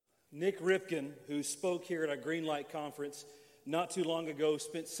Nick Ripken, who spoke here at our Greenlight Conference not too long ago,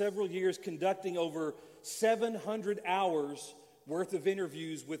 spent several years conducting over 700 hours worth of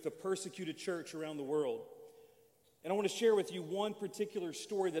interviews with the persecuted church around the world. And I want to share with you one particular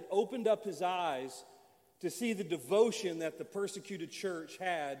story that opened up his eyes to see the devotion that the persecuted church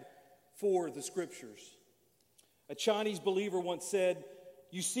had for the Scriptures. A Chinese believer once said,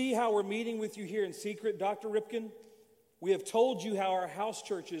 "You see how we're meeting with you here in secret, Dr. Ripken? We have told you how our house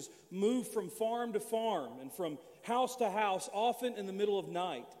churches move from farm to farm and from house to house, often in the middle of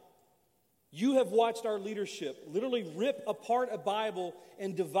night. You have watched our leadership literally rip apart a Bible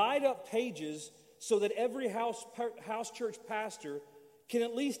and divide up pages so that every house church pastor can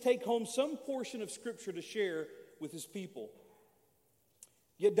at least take home some portion of Scripture to share with his people.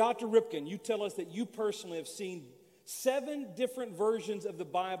 Yet, Dr. Ripken, you tell us that you personally have seen 7 different versions of the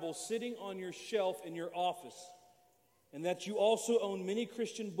Bible sitting on your shelf in your office, and that you also own many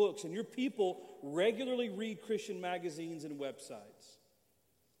Christian books, and your people regularly read Christian magazines and websites."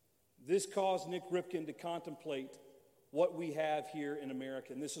 This caused Nick Ripken to contemplate what we have here in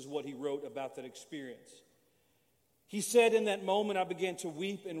America, and this is what he wrote about that experience. He said, "In that moment, I began to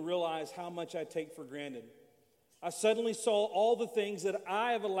weep and realize how much I take for granted. I suddenly saw all the things that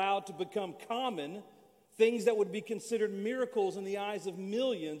I have allowed to become common, things that would be considered miracles in the eyes of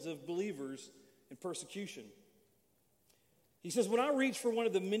millions of believers in persecution." He says, "When I reach for one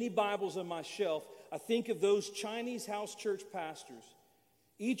of the many Bibles on my shelf, I think of those Chinese house church pastors,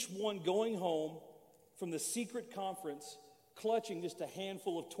 each one going home from the secret conference, clutching just a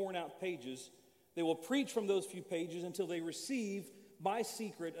handful of torn out pages. They will preach from those few pages until they receive, by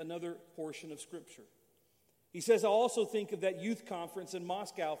secret, another portion of Scripture." He says, "I also think of that youth conference in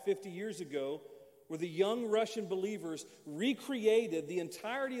Moscow 50 years ago, where the young Russian believers recreated the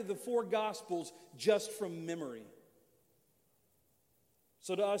entirety of the 4 Gospels just from memory."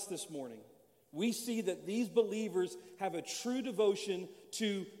 So to us this morning, we see that these believers have a true devotion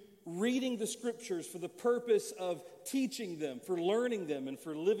to reading the Scriptures for the purpose of teaching them, for learning them, and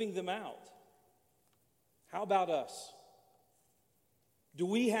for living them out. How about us? Do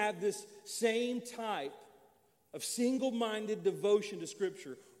we have this same type of single-minded devotion to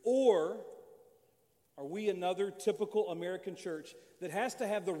Scripture? Or are we another typical American church that has to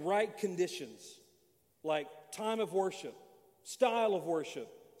have the right conditions, like time of worship, style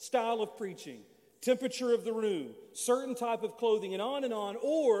of preaching, temperature of the room, certain type of clothing, and on,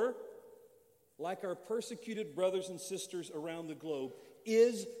 or, like our persecuted brothers and sisters around the globe,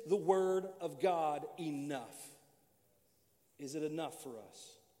 is the Word of God enough? Is it enough for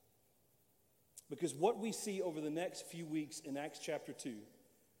us? Because what we see over the next few weeks in Acts chapter 2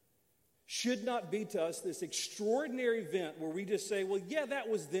 should not be to us this extraordinary event where we just say, well, yeah, that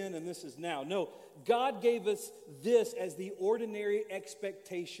was then and this is now. No, God gave us this as the ordinary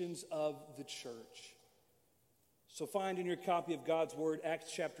expectations of the church. So find in your copy of God's Word,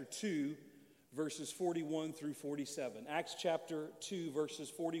 Acts chapter 2, verses 41 through 47. Acts chapter 2, verses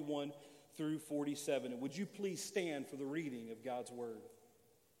 41 through 47. And would you please stand for the reading of God's Word?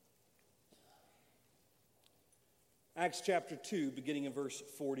 Acts chapter 2, beginning in verse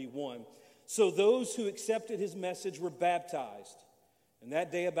 41. "So those who accepted his message were baptized, and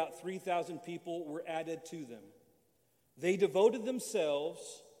that day about 3,000 people were added to them. They devoted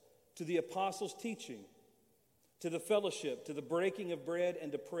themselves to the apostles' teaching, to the fellowship, to the breaking of bread,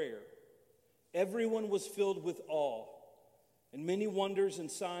 and to prayer. Everyone was filled with awe, and many wonders and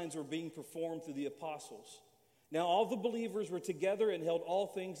signs were being performed through the apostles. Now all the believers were together and held all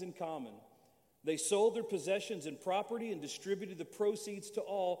things in common. They sold their possessions and property and distributed the proceeds to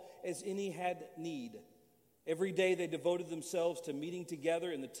all as any had need. Every day they devoted themselves to meeting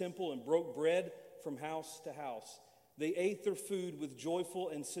together in the temple and broke bread from house to house. They ate their food with joyful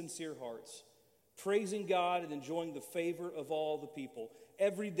and sincere hearts, praising God and enjoying the favor of all the people.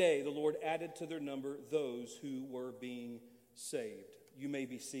 Every day the Lord added to their number those who were being saved." You may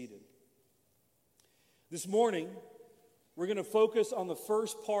be seated. This morning, we're going to focus on the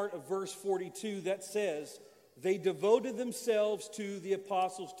first part of verse 42 that says, "They devoted themselves to the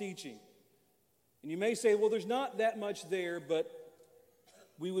apostles' teaching." And you may say, well, there's not that much there, but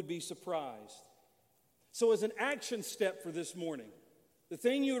we would be surprised. So as an action step for this morning, the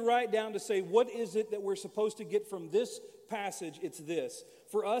thing you would write down to say, what is it that we're supposed to get from this passage? It's this: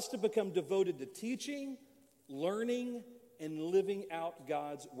 for us to become devoted to teaching, learning, and living out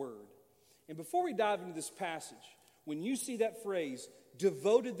God's Word. And before we dive into this passage, when you see that phrase,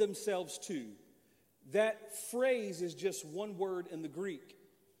 devoted themselves to, that phrase is just one word in the Greek.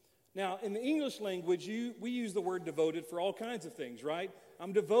 Now, in the English language, we use the word devoted for all kinds of things, right?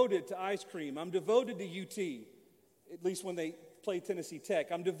 I'm devoted to ice cream. I'm devoted to UT, at least when they play Tennessee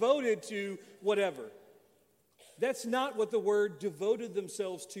Tech. I'm devoted to whatever. That's not what the word devoted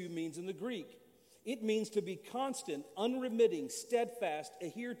themselves to means in the Greek. It means to be constant, unremitting, steadfast,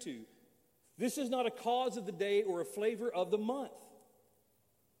 adhere to. This is not a cause of the day or a flavor of the month.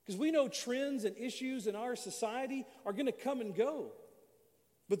 Because we know trends and issues in our society are going to come and go.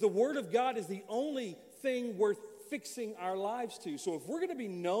 But the Word of God is the only thing worth fixing our lives to. So if we're going to be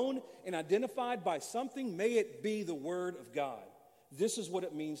known and identified by something, may it be the Word of God. This is what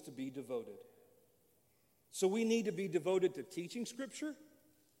it means to be devoted. So we need to be devoted to teaching Scripture.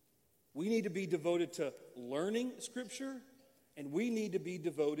 We need to be devoted to learning Scripture. And we need to be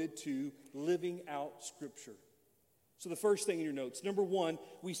devoted to living out Scripture. So the first thing in your notes, number one,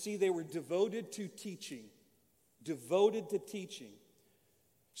 we see they were devoted to teaching. Devoted to teaching.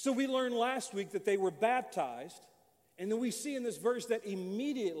 So we learned last week that they were baptized. And then we see in this verse that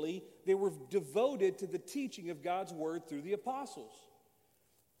immediately they were devoted to the teaching of God's Word through the apostles.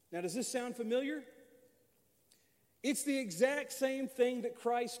 Now, does this sound familiar? It's the exact same thing that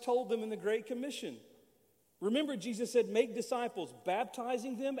Christ told them in the Great Commission. Remember, Jesus said, make disciples,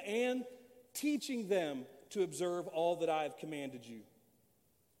 baptizing them and teaching them to observe all that I have commanded you.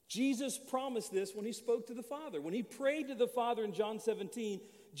 Jesus promised this when he spoke to the Father. When he prayed to the Father in John 17,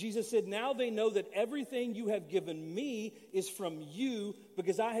 Jesus said, now they know that everything you have given me is from you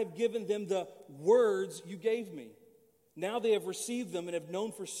because I have given them the words you gave me. Now they have received them and have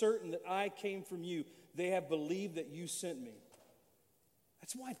known for certain that I came from you. They have believed that you sent me.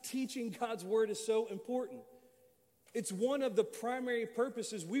 That's why teaching God's Word is so important. It's one of the primary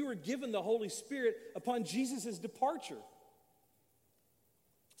purposes. We were given the Holy Spirit upon Jesus' departure.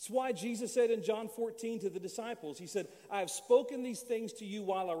 It's why Jesus said in John 14 to the disciples, he said, I have spoken these things to you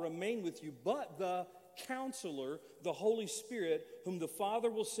while I remain with you, but the Counselor, the Holy Spirit, whom the Father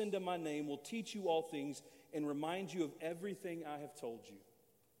will send in my name, will teach you all things and remind you of everything I have told you.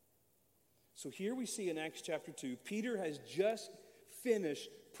 So here we see in Acts chapter 2, Peter has just finished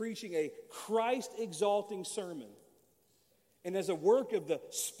preaching a Christ-exalting sermon. And as a work of the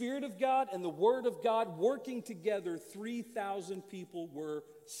Spirit of God and the Word of God working together, 3,000 people were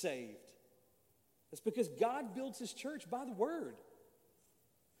saved. That's because God builds His church by the Word.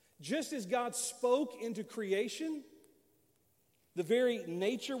 Just as God spoke into creation, the very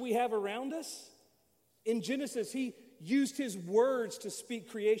nature we have around us, in Genesis, He used His words to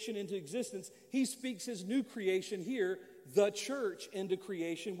speak creation into existence. He speaks His new creation here, the church, into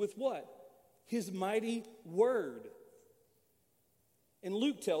creation with what? His mighty Word. And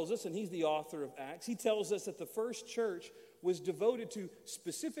Luke tells us, and he's the author of Acts, he tells us that the first church was devoted to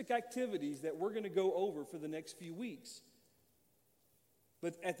specific activities that we're going to go over for the next few weeks.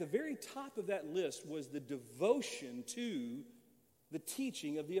 But at the very top of that list was the devotion to the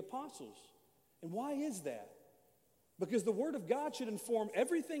teaching of the apostles. And why is that? Because the Word of God should inform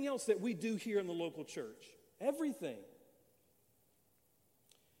everything else that we do here in the local church. Everything.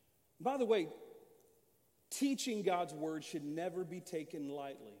 By the way, teaching God's Word should never be taken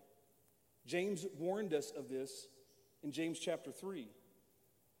lightly. James warned us of this in James chapter 3.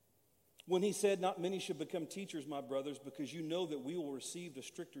 When he said, not many should become teachers, my brothers, because you know that we will receive a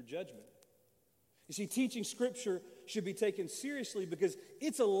stricter judgment. You see, teaching Scripture should be taken seriously because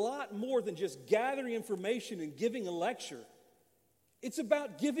it's a lot more than just gathering information and giving a lecture. It's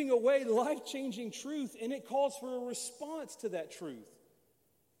about giving away life-changing truth, and it calls for a response to that truth.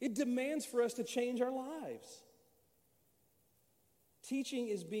 It demands for us to change our lives. Teaching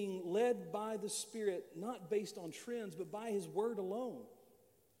is being led by the Spirit, not based on trends, but by His Word alone.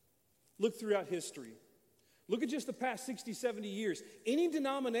 Look throughout history. Look at just the past 60, 70 years. Any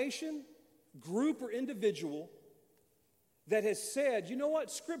denomination, group, or individual that has said, you know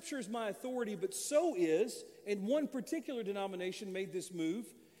what, Scripture is my authority, but so is, and one particular denomination made this move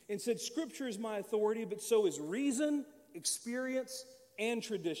and said, Scripture is my authority, but so is reason, experience, and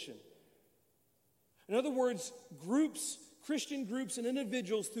tradition. In other words, groups, Christian groups and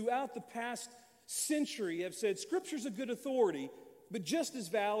individuals throughout the past century have said, Scripture's a good authority, but just as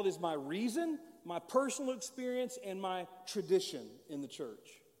valid is my reason, my personal experience, and my tradition in the church.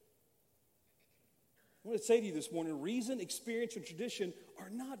 I want to say to you this morning, reason, experience, and tradition are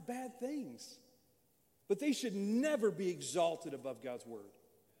not bad things, but they should never be exalted above God's Word.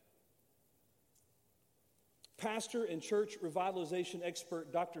 Pastor and church revitalization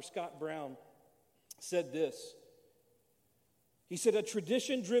expert Dr. Scott Brown said this. He said, a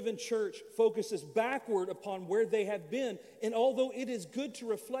tradition-driven church focuses backward upon where they have been. And although it is good to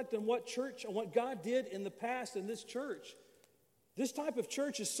reflect on what God did in the past in this church, this type of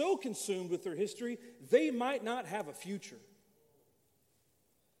church is so consumed with their history, they might not have a future.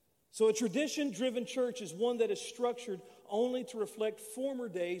 So a tradition-driven church is one that is structured only to reflect former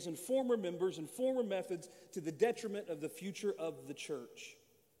days and former members and former methods to the detriment of the future of the church.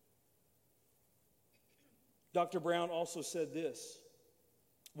 Dr. Brown also said this: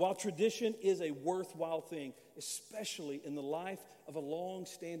 while tradition is a worthwhile thing, especially in the life of a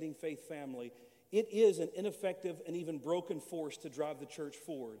long-standing faith family, it is an ineffective and even broken force to drive the church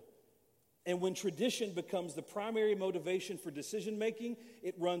forward. And when tradition becomes the primary motivation for decision-making,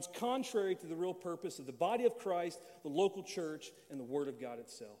 it runs contrary to the real purpose of the body of Christ, the local church, and the Word of God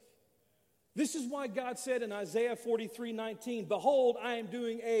itself. This is why God said in Isaiah 43:19, "Behold, I am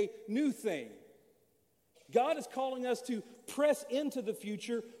doing a new thing." God is calling us to press into the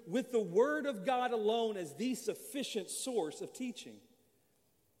future with the Word of God alone as the sufficient source of teaching.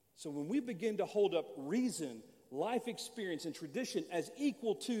 So when we begin to hold up reason, life experience, and tradition as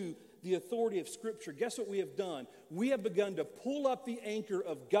equal to the authority of Scripture, guess what we have done? We have begun to pull up the anchor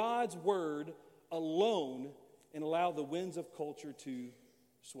of God's Word alone and allow the winds of culture to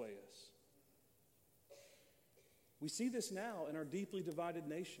sway us. We see this now in our deeply divided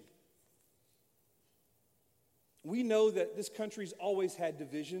nation. We know that this country's always had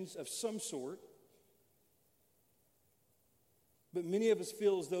divisions of some sort, but many of us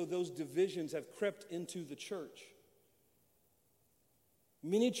feel as though those divisions have crept into the church.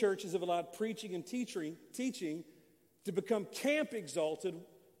 Many churches have allowed preaching and teaching to become camp exalted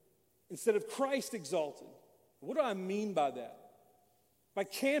instead of Christ exalted. What do I mean by that? By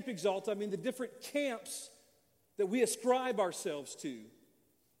camp exalted, I mean the different camps that we ascribe ourselves to,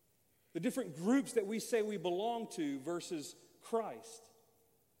 the different groups that we say we belong to versus Christ.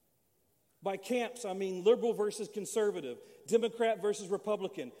 By camps, I mean liberal versus conservative, Democrat versus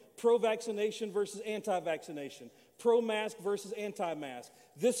Republican, pro-vaccination versus anti-vaccination, pro-mask versus anti-mask,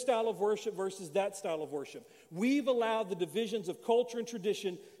 this style of worship versus that style of worship. We've allowed the divisions of culture and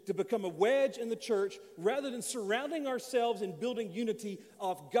tradition to become a wedge in the church rather than surrounding ourselves and building unity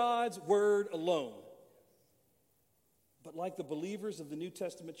off God's Word alone. But like the believers of the New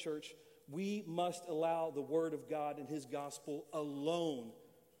Testament church, we must allow the Word of God and His gospel alone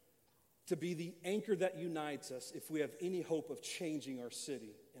to be the anchor that unites us if we have any hope of changing our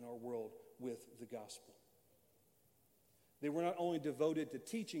city and our world with the gospel. They were not only devoted to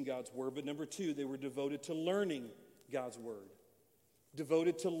teaching God's Word, but number two, they were devoted to learning God's Word.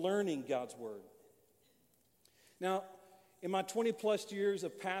 Devoted to learning God's Word. Now, in my 20-plus years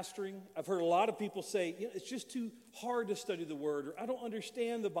of pastoring, I've heard a lot of people say, it's just too hard to study the Word, or I don't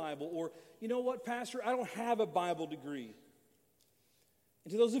understand the Bible, or, you know what, Pastor, I don't have a Bible degree.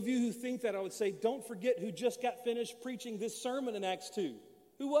 And to those of you who think that, I would say, don't forget who just got finished preaching this sermon in Acts 2.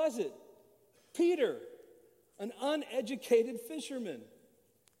 Who was it? Peter, an uneducated fisherman.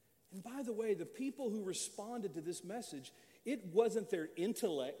 And by the way, the people who responded to this message, it wasn't their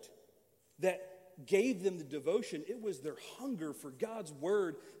intellect that gave them the devotion. It was their hunger for God's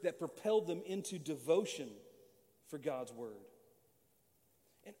Word that propelled them into devotion for God's Word.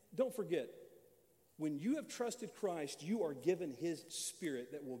 And don't forget, when you have trusted Christ, you are given His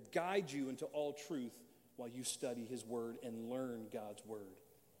Spirit that will guide you into all truth while you study His Word and learn God's Word.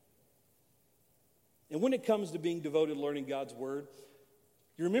 And when it comes to being devoted to learning God's Word,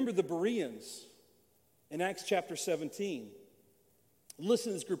 you remember the Bereans in Acts chapter 17.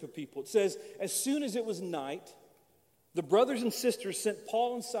 Listen to this group of people. It says, as soon as it was night, the brothers and sisters sent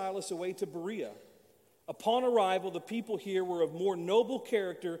Paul and Silas away to Berea. Upon arrival, the people here were of more noble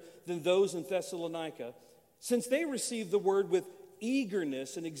character than those in Thessalonica, since they received the word with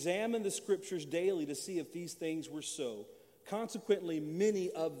eagerness and examined the Scriptures daily to see if these things were so. Consequently,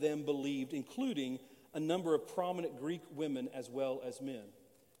 many of them believed, including a number of prominent Greek women as well as men.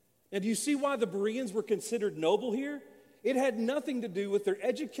 Now, do you see why the Bereans were considered noble here? It had nothing to do with their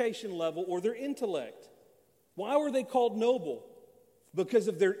education level or their intellect. Why were they called noble? Because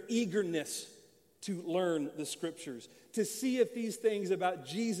of their eagerness to learn the Scriptures, to see if these things about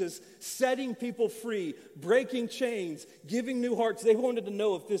Jesus setting people free, breaking chains, giving new hearts, they wanted to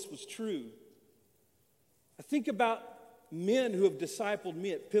know if this was true. I think about men who have discipled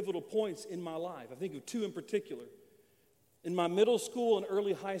me at pivotal points in my life. I think of two in particular. In my middle school and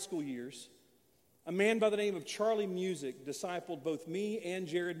early high school years, a man by the name of Charlie Music discipled both me and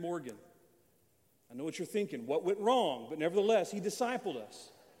Jared Morgan. I know what you're thinking. What went wrong? But nevertheless, he discipled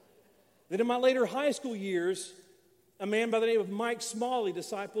us. Then in my later high school years, a man by the name of Mike Smalley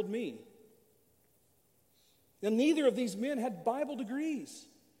discipled me. Now, neither of these men had Bible degrees.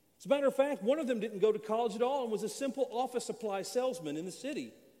 As a matter of fact, one of them didn't go to college at all and was a simple office supply salesman in the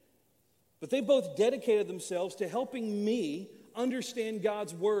city. But they both dedicated themselves to helping me understand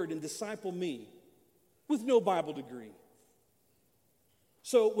God's Word and disciple me with no Bible degree.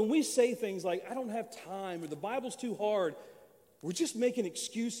 So when we say things like, I don't have time, or the Bible's too hard, we're just making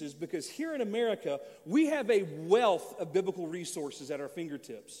excuses, because here in America, we have a wealth of biblical resources at our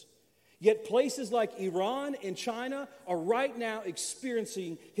fingertips. Yet places like Iran and China are right now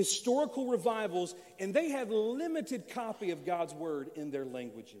experiencing historical revivals, and they have limited copy of God's Word in their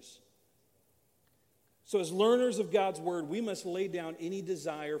languages. So as learners of God's Word, we must lay down any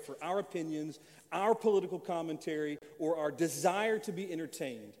desire for our opinions, our political commentary, or our desire to be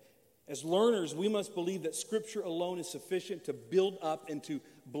entertained. As learners, we must believe that Scripture alone is sufficient to build up and to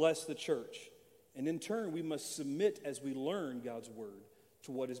bless the church. And in turn, we must submit as we learn God's Word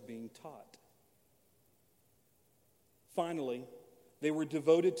to what is being taught. Finally, they were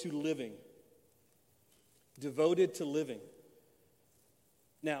devoted to living. Devoted to living.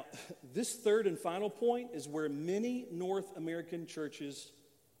 Now, this third and final point is where many North American churches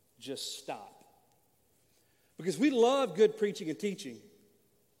just stop. Because we love good preaching and teaching.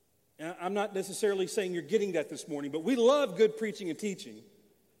 And I'm not necessarily saying you're getting that this morning, but we love good preaching and teaching.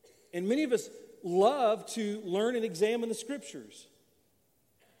 And many of us love to learn and examine the Scriptures.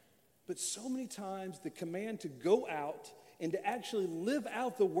 But so many times the command to go out and to actually live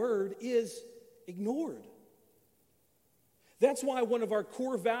out the Word is ignored. That's why one of our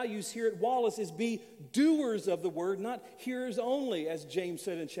core values here at Wallace is be doers of the Word, not hearers only, as James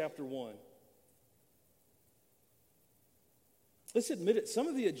said in chapter 1. Let's admit it, some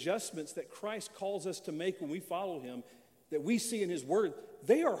of the adjustments that Christ calls us to make when we follow Him, that we see in His Word,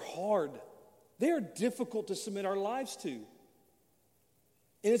 they are hard. They are difficult to submit our lives to.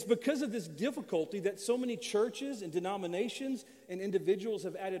 And it's because of this difficulty that so many churches and denominations and individuals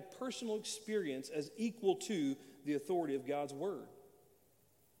have added personal experience as equal to the authority of God's Word.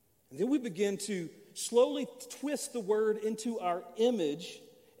 And then we begin to slowly twist the Word into our image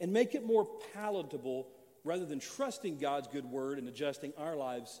and make it more palatable rather than trusting God's good Word and adjusting our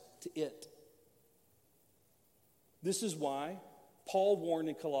lives to it. This is why Paul warned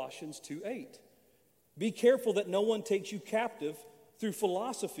in Colossians 2:8, be careful that no one takes you captive through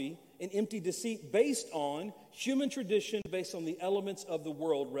philosophy and empty deceit based on human tradition, based on the elements of the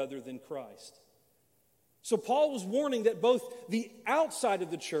world rather than Christ. So Paul was warning that both the outside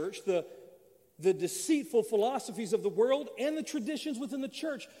of the church, the deceitful philosophies of the world, and the traditions within the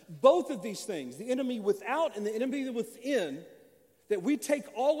church, both of these things, the enemy without and the enemy within, that we take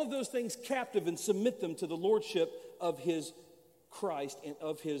all of those things captive and submit them to the lordship of His Christ and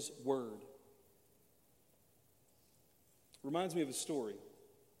of His Word. Reminds me of a story.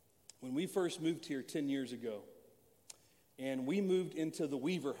 When we first moved here 10 years ago, and we moved into the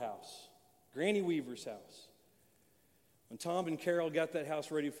Weaver house, Granny Weaver's house. When Tom and Carol got that house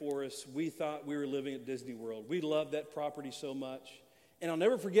ready for us, we thought we were living at Disney World. We loved that property so much. And I'll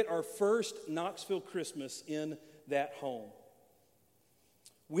never forget our first Knoxville Christmas in that home.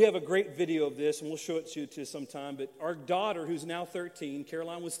 We have a great video of this, and we'll show it to you sometime. But our daughter, who's now 13,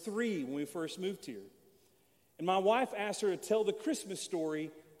 Caroline, was 3 when we first moved here. And my wife asked her to tell the Christmas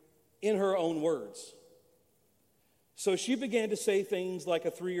story in her own words. So she began to say things like a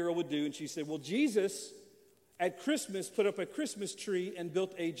 3-year-old would do, and she said, well, Jesus at Christmas put up a Christmas tree and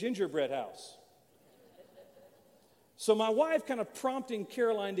built a gingerbread house. So my wife kind of prompting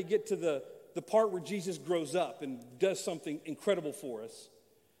Caroline to get to the part where Jesus grows up and does something incredible for us.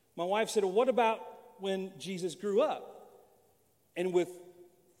 My wife said, well, what about when Jesus grew up? And with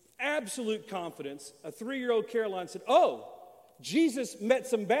absolute confidence, a 3-year-old Caroline said, oh, Jesus met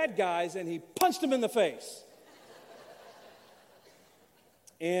some bad guys and He punched them in the face.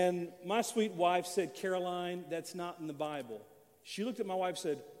 And my sweet wife said, Caroline, that's not in the Bible. She looked at my wife and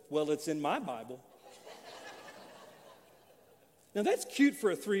said, well, it's in my Bible. Now, that's cute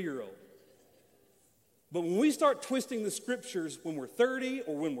for a 3-year-old. But when we start twisting the Scriptures when we're 30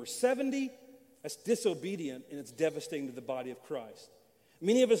 or when we're 70, that's disobedient and it's devastating to the body of Christ.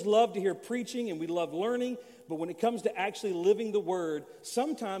 Many of us love to hear preaching and we love learning, but when it comes to actually living the Word,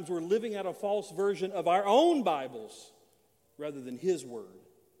 sometimes we're living out a false version of our own Bibles rather than His Word.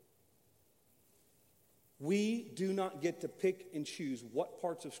 We do not get to pick and choose what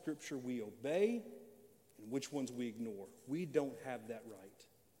parts of Scripture we obey and which ones we ignore. We don't have that right.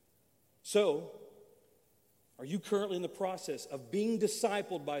 So, are you currently in the process of being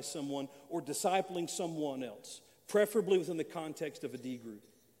discipled by someone or discipling someone else? Preferably within the context of a D group.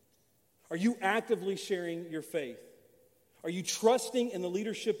 Are you actively sharing your faith? Are you trusting in the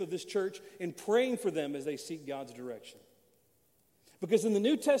leadership of this church and praying for them as they seek God's direction? Because in the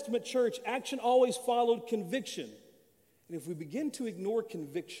New Testament church, action always followed conviction. And if we begin to ignore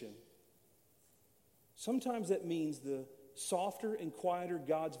conviction, sometimes that means the softer and quieter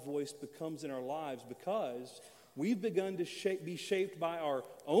God's voice becomes in our lives because we've begun to be shaped by our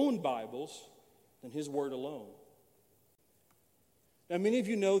own Bibles than His Word alone. Now, many of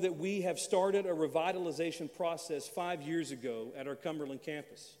you know that we have started a revitalization process 5 years ago at our Cumberland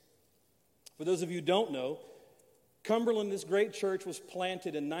campus. For those of you who don't know, Cumberland, this great church, was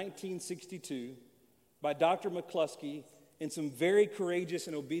planted in 1962 by Dr. McCluskey and some very courageous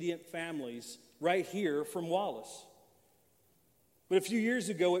and obedient families right here from Wallace. But a few years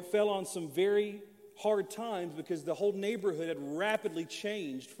ago, it fell on some very hard times because the whole neighborhood had rapidly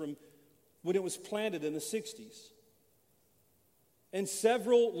changed from when it was planted in the 60s. And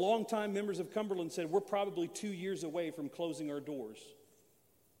several longtime members of Cumberland said, we're probably 2 years away from closing our doors.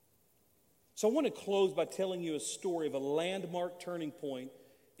 So I want to close by telling you a story of a landmark turning point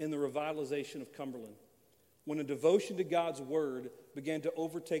in the revitalization of Cumberland, when a devotion to God's Word began to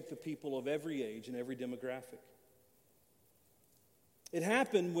overtake the people of every age and every demographic. It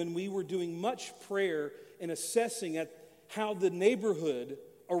happened when we were doing much prayer and assessing at how the neighborhood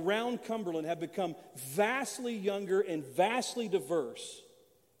around Cumberland had become vastly younger and vastly diverse.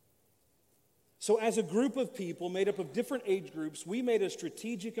 So as a group of people made up of different age groups, we made a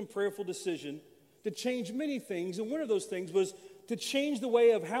strategic and prayerful decision to change many things. And one of those things was to change the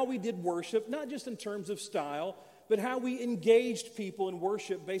way of how we did worship, not just in terms of style, but how we engaged people in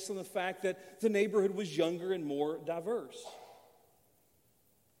worship based on the fact that the neighborhood was younger and more diverse.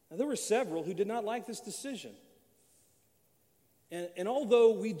 Now, there were several who did not like this decision. And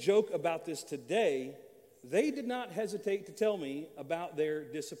although we joke about this today, they did not hesitate to tell me about their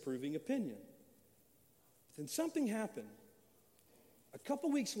disapproving opinion. Then something happened. A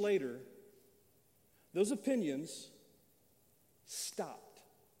couple weeks later, those opinions stopped.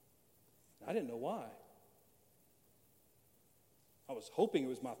 I didn't know why. I was hoping it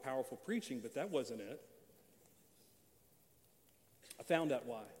was my powerful preaching, but that wasn't it. I found out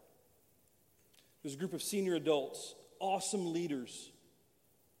why. There's a group of senior adults, awesome leaders,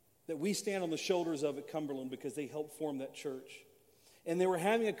 that we stand on the shoulders of at Cumberland because they helped form that church. And they were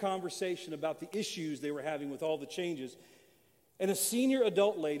having a conversation about the issues they were having with all the changes. And a senior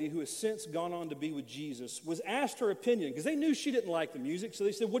adult lady who has since gone on to be with Jesus was asked her opinion because they knew she didn't like the music. So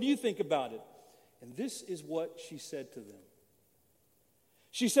they said, what do you think about it? And this is what she said to them.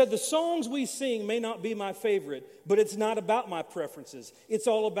 She said, the songs we sing may not be my favorite, but it's not about my preferences. It's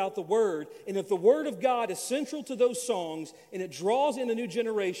all about the Word. And if the Word of God is central to those songs and it draws in a new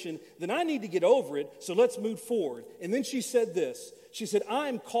generation, then I need to get over it, so let's move forward. And then she said this. She said, I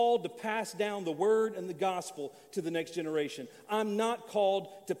am called to pass down the Word and the gospel to the next generation. I'm not called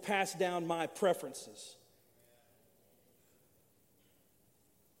to pass down my preferences.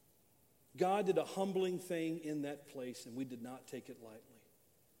 God did a humbling thing in that place, and we did not take it lightly.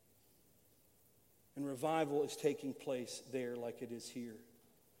 And revival is taking place there like it is here.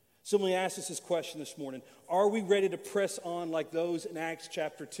 So let me ask us this question this morning. Are we ready to press on like those in Acts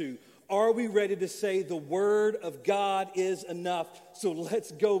chapter 2? Are we ready to say the Word of God is enough, so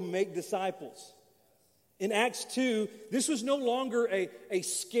let's go make disciples? In Acts 2, this was no longer a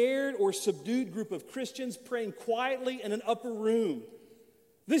scared or subdued group of Christians praying quietly in an upper room.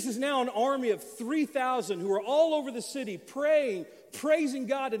 This is now an army of 3,000 who are all over the city praying, praising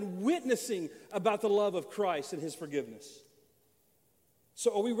God, and witnessing about the love of Christ and His forgiveness.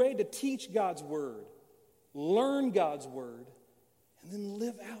 So are we ready to teach God's Word, learn God's Word, and then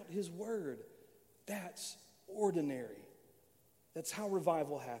live out His Word? That's ordinary. That's how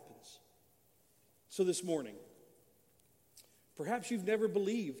revival happens. So this morning, perhaps you've never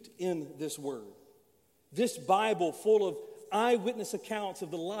believed in this Word, this Bible full of eyewitness accounts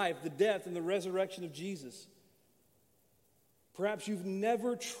of the life, the death, and the resurrection of Jesus. Perhaps you've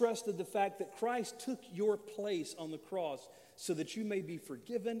never trusted the fact that Christ took your place on the cross so that you may be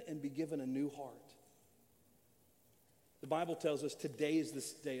forgiven and be given a new heart. The Bible tells us today is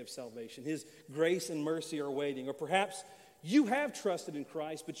this day of salvation. His grace and mercy are waiting. Or perhaps you have trusted in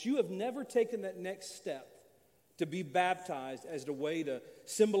Christ, but you have never taken that next step to be baptized as a way to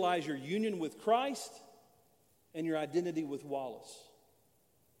symbolize your union with Christ and your identity with Wallace.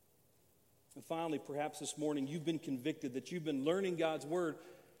 And finally, perhaps this morning you've been convicted that you've been learning God's Word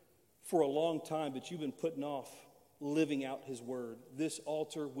for a long time, but you've been putting off living out His Word. This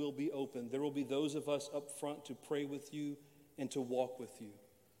altar will be open. There will be those of us up front to pray with you and to walk with you.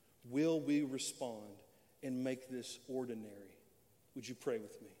 Will we respond and make this ordinary? Would you pray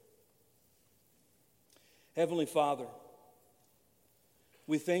with me? Heavenly Father,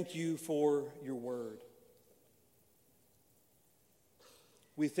 we thank you for your Word.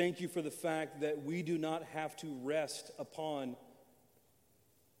 We thank you for the fact that we do not have to rest upon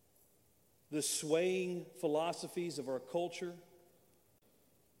the swaying philosophies of our culture,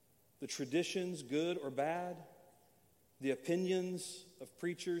 the traditions, good or bad, the opinions of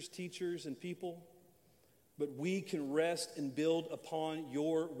preachers, teachers, and people, but we can rest and build upon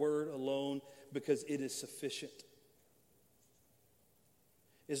your word alone because it is sufficient.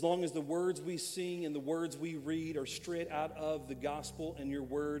 As long as the words we sing and the words we read are straight out of the gospel and your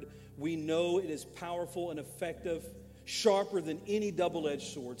word, we know it is powerful and effective, sharper than any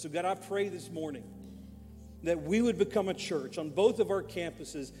double-edged sword. So God, I pray this morning that we would become a church on both of our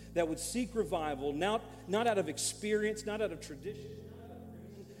campuses that would seek revival, not out of experience, not out of tradition, not out of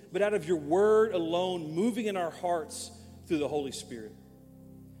reason, but out of your word alone, moving in our hearts through the Holy Spirit.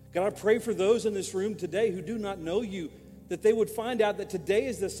 God, I pray for those in this room today who do not know you, that they would find out that today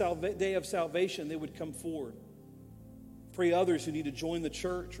is the day of salvation. They would come forward. Pray others who need to join the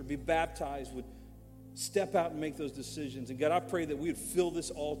church or be baptized would step out and make those decisions. And God, I pray that we would fill this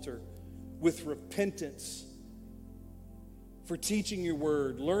altar with repentance for teaching your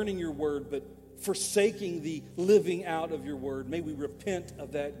word, learning your word, but forsaking the living out of your word. May we repent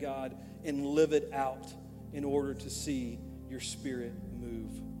of that, God, and live it out in order to see your Spirit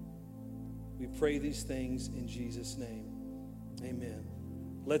move. We pray these things in Jesus' name. Amen.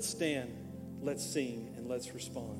 Let's stand, let's sing, and let's respond.